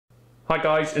Hi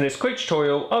guys, in this quick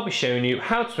tutorial I'll be showing you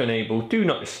how to enable Do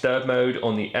Not Disturb mode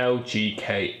on the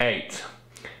LGK8.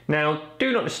 Now,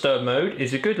 Do Not Disturb mode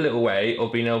is a good little way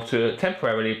of being able to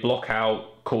temporarily block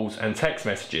out calls and text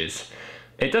messages.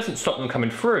 It doesn't stop them coming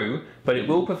through, but it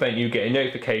will prevent you getting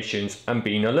notifications and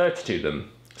being alerted to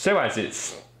them. So as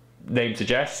its name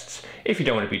suggests, if you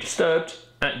don't want to be disturbed,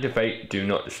 activate Do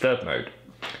Not Disturb mode.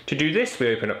 To do this,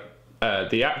 we open up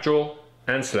the app drawer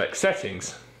and select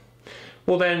Settings.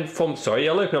 Well then,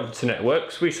 I'll open up to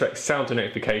Networks, we select Sound and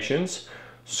Notifications,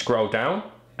 scroll down,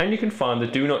 and you can find the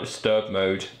Do Not Disturb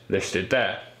mode listed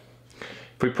there.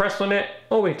 If we press on it,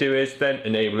 all we do is then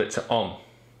enable it to on.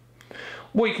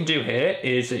 What you can do here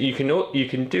is you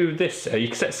can do this, you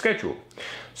can set schedule.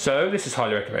 So this is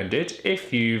highly recommended.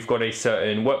 If you've got a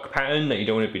certain work pattern that you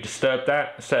don't want to be disturbed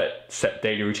at, set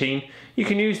daily routine, you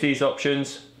can use these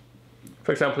options.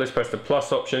 For example, let's press the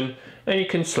plus option and you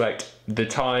can select the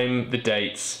time, the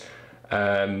dates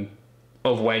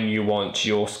of when you want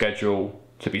your schedule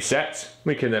to be set.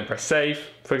 We can then press save,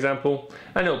 for example,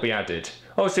 and it'll be added.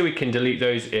 Obviously we can delete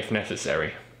those if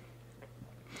necessary.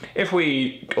 If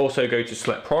we also go to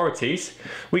select priorities,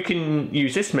 we can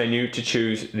use this menu to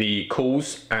choose the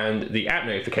calls and the app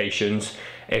notifications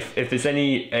if there's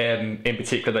any in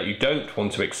particular that you don't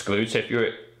want to exclude. So if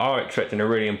you are expecting a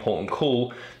really important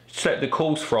call, select the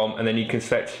calls from, and then you can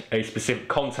select a specific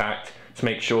contact to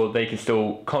make sure they can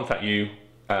still contact you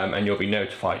and you'll be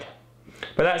notified.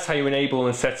 But that's how you enable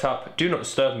and set up Do Not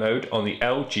Disturb mode on the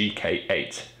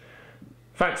LGK8.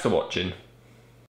 Thanks for watching.